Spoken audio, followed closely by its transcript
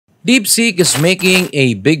DeepSeek is making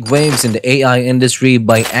a big waves in the AI industry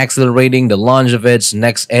by accelerating the launch of its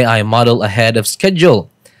next AI model ahead of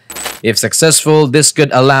schedule. If successful, this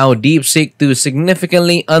could allow DeepSeek to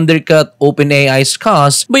significantly undercut OpenAI's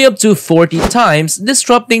costs by up to 40 times,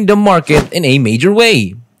 disrupting the market in a major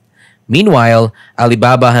way. Meanwhile,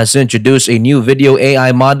 Alibaba has introduced a new video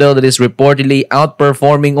AI model that is reportedly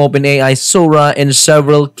outperforming OpenAI's Sora in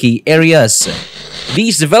several key areas.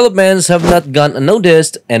 These developments have not gone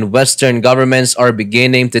unnoticed, and Western governments are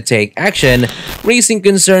beginning to take action, raising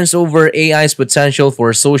concerns over AI's potential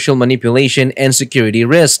for social manipulation and security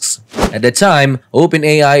risks. At the time,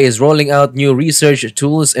 OpenAI is rolling out new research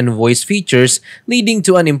tools and voice features, leading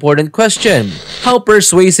to an important question: how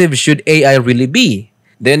persuasive should AI really be?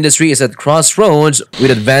 The industry is at crossroads,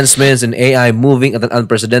 with advancements in AI moving at an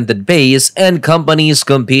unprecedented pace and companies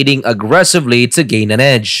competing aggressively to gain an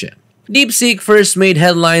edge. DeepSeek first made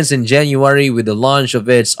headlines in January with the launch of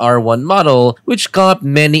its R1 model, which caught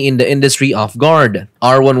many in the industry off guard.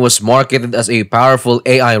 R1 was marketed as a powerful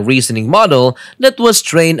AI reasoning model that was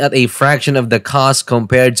trained at a fraction of the cost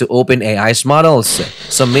compared to OpenAI's models.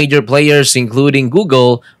 Some major players, including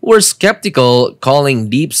Google, were skeptical, calling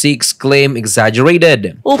DeepSeek's claim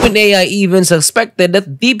exaggerated. OpenAI even suspected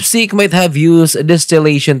that DeepSeek might have used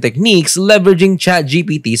distillation techniques leveraging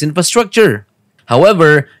ChatGPT's infrastructure.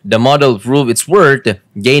 However, the model proved its worth,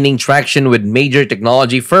 gaining traction with major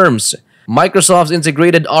technology firms. Microsoft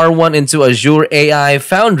integrated R1 into Azure AI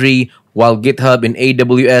Foundry, while GitHub and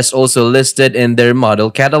AWS also listed in their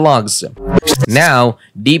model catalogs. Now,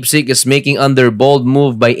 DeepSeek is making another bold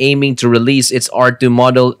move by aiming to release its R2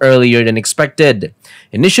 model earlier than expected.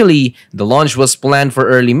 Initially, the launch was planned for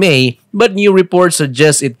early May, but new reports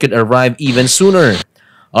suggest it could arrive even sooner.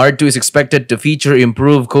 R2 is expected to feature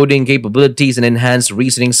improved coding capabilities and enhanced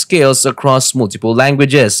reasoning skills across multiple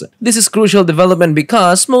languages. This is crucial development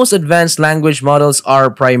because most advanced language models are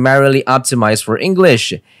primarily optimized for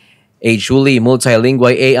English. A truly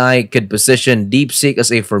multilingual AI could position DeepSeek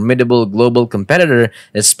as a formidable global competitor,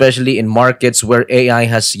 especially in markets where AI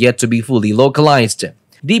has yet to be fully localized.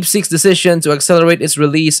 DeepSeek's decision to accelerate its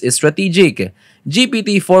release is strategic.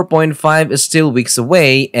 GPT 4.5 is still weeks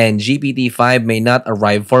away, and GPT 5 may not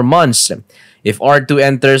arrive for months. If R2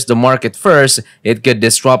 enters the market first, it could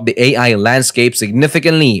disrupt the AI landscape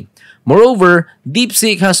significantly. Moreover,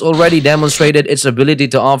 DeepSeek has already demonstrated its ability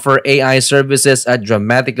to offer AI services at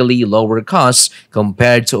dramatically lower costs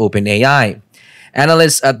compared to OpenAI.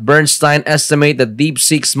 Analysts at Bernstein estimate that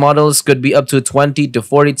DeepSeek's models could be up to 20 to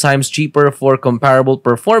 40 times cheaper for comparable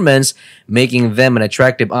performance, making them an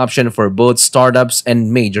attractive option for both startups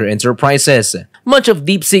and major enterprises. Much of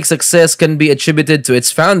DeepSeek's success can be attributed to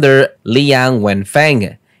its founder, Liang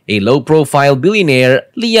Wenfeng. A low-profile billionaire,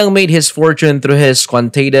 Liang made his fortune through his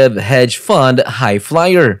quantitative hedge fund, High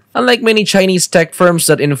Flyer. Unlike many Chinese tech firms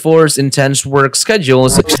that enforce intense work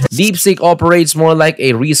schedules, DeepSeek operates more like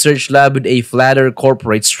a research lab with a flatter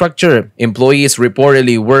corporate structure. Employees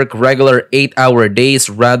reportedly work regular 8-hour days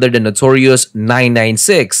rather than notorious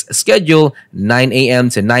 996 schedule, 9 a.m.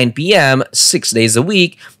 to 9 p.m., 6 days a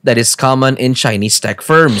week, that is common in Chinese tech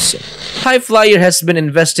firms. High Flyer has been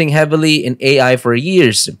investing heavily in AI for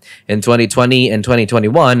years. In 2020 and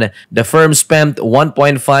 2021, the firm spent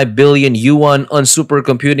 1.5 billion yuan on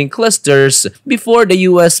supercomputing clusters before the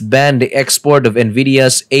US banned the export of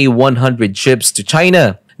NVIDIA's A100 chips to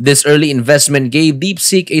China. This early investment gave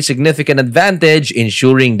DeepSeek a significant advantage,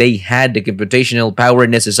 ensuring they had the computational power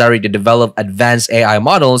necessary to develop advanced AI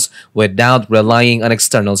models without relying on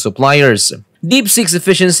external suppliers. DeepSeek's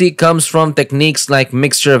efficiency comes from techniques like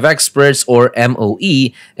mixture of experts or MOE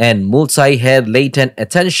and multi-head latent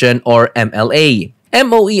attention or MLA.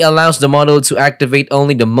 MOE allows the model to activate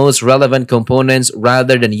only the most relevant components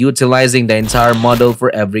rather than utilizing the entire model for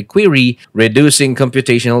every query, reducing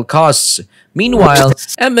computational costs. Meanwhile,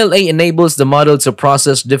 MLA enables the model to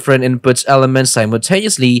process different input elements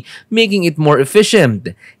simultaneously, making it more efficient.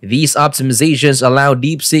 These optimizations allow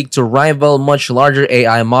DeepSeek to rival much larger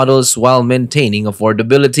AI models while maintaining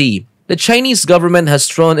affordability. The Chinese government has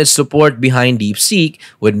thrown its support behind DeepSeek,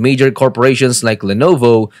 with major corporations like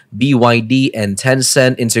Lenovo, BYD, and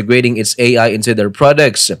Tencent integrating its AI into their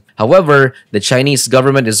products. However, the Chinese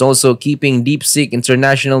government is also keeping DeepSeek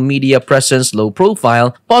international media presence low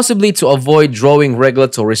profile, possibly to avoid drawing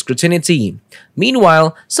regulatory scrutiny.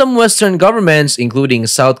 Meanwhile, some Western governments, including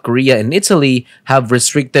South Korea and Italy, have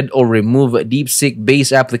restricted or removed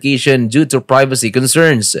DeepSeek-based application due to privacy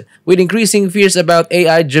concerns. With increasing fears about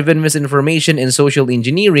AI-driven misinformation and social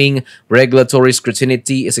engineering, regulatory scrutiny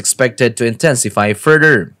is expected to intensify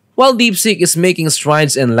further. While DeepSeek is making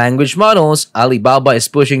strides in language models, Alibaba is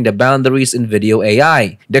pushing the boundaries in video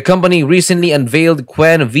AI. The company recently unveiled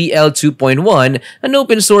Qwen VL 2.1, an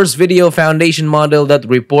open-source video foundation model that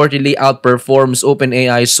reportedly outperforms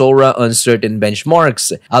OpenAI's Sora on certain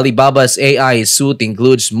benchmarks. Alibaba's AI suite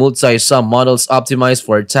includes multi-sum models optimized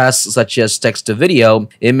for tasks such as text-to-video,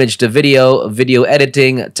 image-to-video, video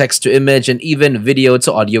editing, text-to-image, and even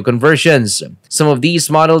video-to-audio conversions. Some of these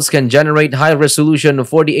models can generate high-resolution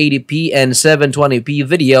 4080p and 720p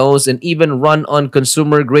videos and even run on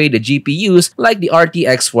consumer-grade GPUs like the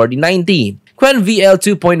RTX 4090. Qwen VL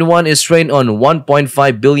 2.1 is trained on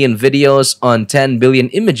 1.5 billion videos on 10 billion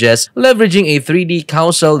images, leveraging a 3D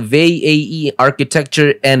causal VAE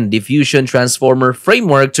architecture and diffusion transformer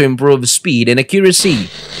framework to improve speed and accuracy.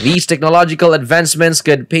 These technological advancements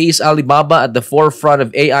could place Alibaba at the forefront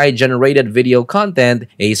of AI-generated video content,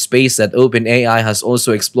 a space that OpenAI has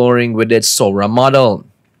also exploring with its Sora model.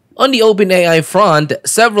 On the OpenAI front,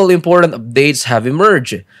 several important updates have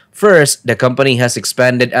emerged. First, the company has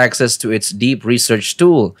expanded access to its deep research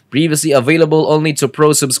tool. Previously available only to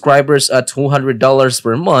Pro subscribers at $200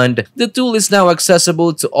 per month, the tool is now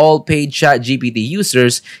accessible to all paid ChatGPT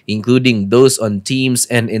users, including those on Teams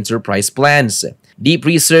and Enterprise plans. Deep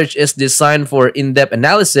research is designed for in-depth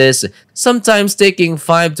analysis, sometimes taking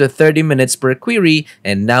 5 to 30 minutes per query,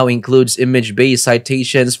 and now includes image-based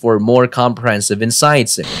citations for more comprehensive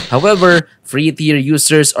insights. However, free-tier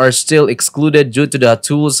users are still excluded due to the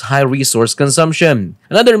tool's high resource consumption.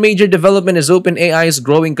 Another major development is OpenAI's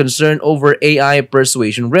growing concern over AI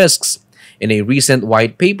persuasion risks. In a recent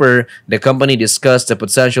white paper, the company discussed the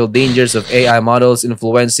potential dangers of AI models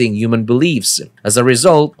influencing human beliefs. As a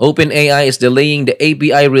result, OpenAI is delaying the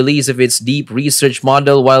API release of its deep research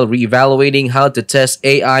model while reevaluating how to test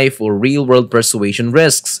AI for real-world persuasion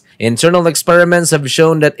risks. Internal experiments have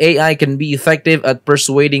shown that AI can be effective at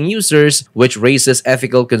persuading users, which raises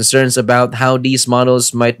ethical concerns about how these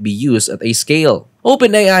models might be used at a scale.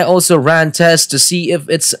 OpenAI also ran tests to see if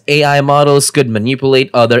its AI models could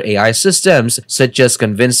manipulate other AI systems, such as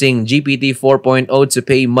convincing GPT 4.0 to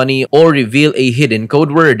pay money or reveal a hidden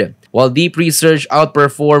code word. While deep research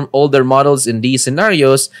outperformed older models in these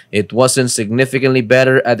scenarios, it wasn't significantly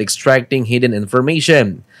better at extracting hidden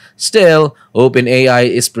information. Still, OpenAI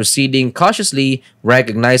is proceeding cautiously,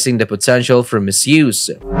 recognizing the potential for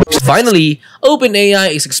misuse. Finally,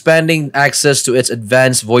 OpenAI is expanding access to its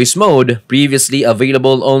advanced voice mode, previously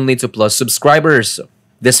available only to Plus subscribers.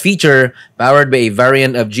 This feature, powered by a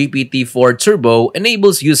variant of GPT-4 Turbo,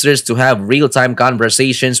 enables users to have real-time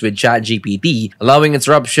conversations with ChatGPT, allowing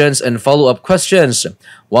interruptions and follow-up questions.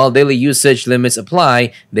 While daily usage limits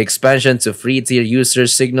apply, the expansion to free-tier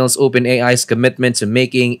users signals OpenAI's commitment to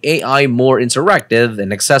making AI more interactive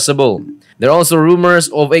and accessible. There are also rumors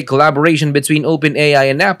of a collaboration between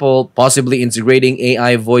OpenAI and Apple, possibly integrating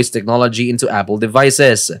AI voice technology into Apple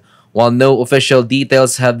devices. While no official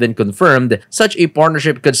details have been confirmed, such a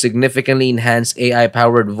partnership could significantly enhance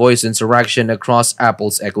AI-powered voice interaction across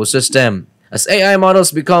Apple's ecosystem. As AI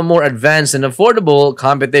models become more advanced and affordable,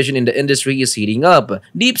 competition in the industry is heating up.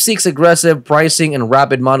 DeepSeek's aggressive pricing and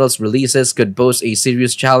rapid models releases could pose a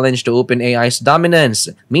serious challenge to OpenAI's dominance.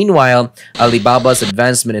 Meanwhile, Alibaba's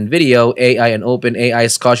advancement in video, AI, and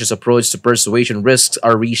OpenAI's cautious approach to persuasion risks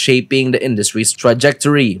are reshaping the industry's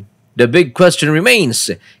trajectory. The big question remains,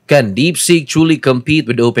 can DeepSeek truly compete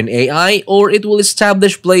with OpenAI, or it will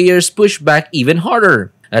establish players push back even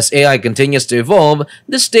harder? As AI continues to evolve,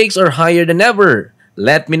 the stakes are higher than ever.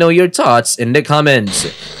 Let me know your thoughts in the comments.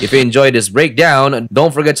 If you enjoyed this breakdown,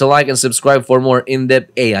 don't forget to like and subscribe for more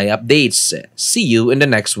in-depth AI updates. See you in the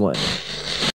next one.